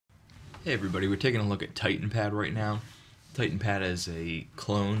Hey everybody, we're taking a look at TitanPad right now. TitanPad is a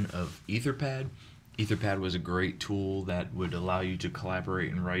clone of Etherpad. Etherpad was a great tool that would allow you to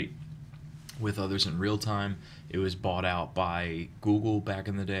collaborate and write with others in real time. It was bought out by Google back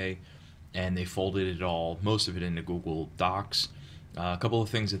in the day, and they folded it all, most of it, into Google Docs. A couple of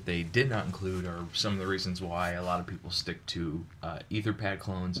things that they did not include are some of the reasons why a lot of people stick to Etherpad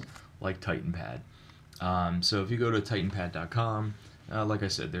clones like TitanPad. So if you go to TitanPad.com, like I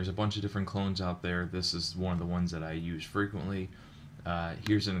said, there's a bunch of different clones out there. This is one of the ones that I use frequently.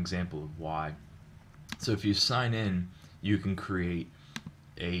 Here's an example of why. So if you sign in, you can create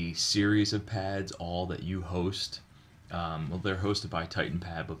a series of pads, all that you host. Well, they're hosted by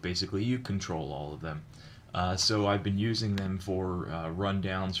TitanPad, but basically you control all of them. So I've been using them for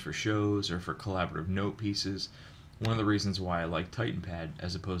rundowns for shows or for collaborative note pieces. One of the reasons why I like TitanPad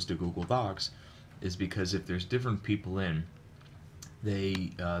as opposed to Google Docs is because if there's different people in,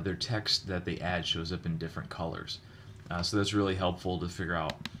 their text that they add shows up in different colors. So that's really helpful to figure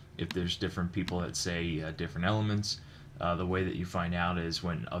out if there's different people that say different elements. The way that you find out is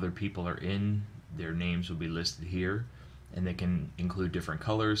when other people are in, their names will be listed here, and they can include different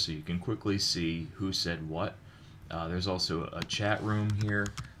colors so you can quickly see who said what. There's also a chat room here,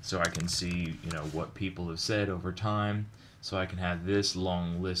 so I can see what people have said over time. So I can have this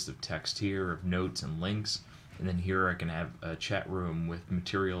long list of text here of notes and links, and then here I can have a chat room with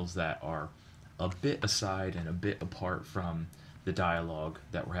materials that are a bit aside and a bit apart from the dialogue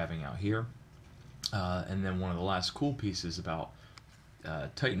that we're having out here. And then one of the last cool pieces about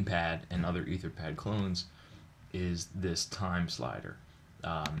TitanPad and other Etherpad clones is this time slider.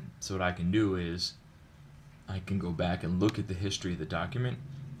 So what I can do is I can go back and look at the history of the document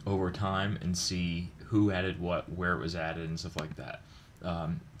over time and see who added what, where it was added, and stuff like that.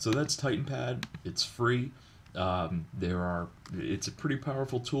 So that's TitanPad. It's free. It's a pretty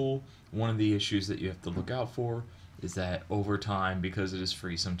powerful tool. One of the issues that you have to look out for is that over time, because it is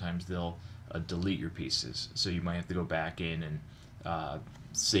free, sometimes they'll delete your pieces. So you might have to go back in and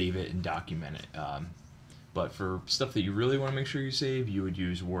save it and document it. But for stuff that you really want to make sure you save, you would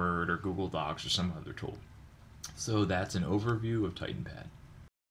use Word or Google Docs or some other tool. So that's an overview of TitanPad.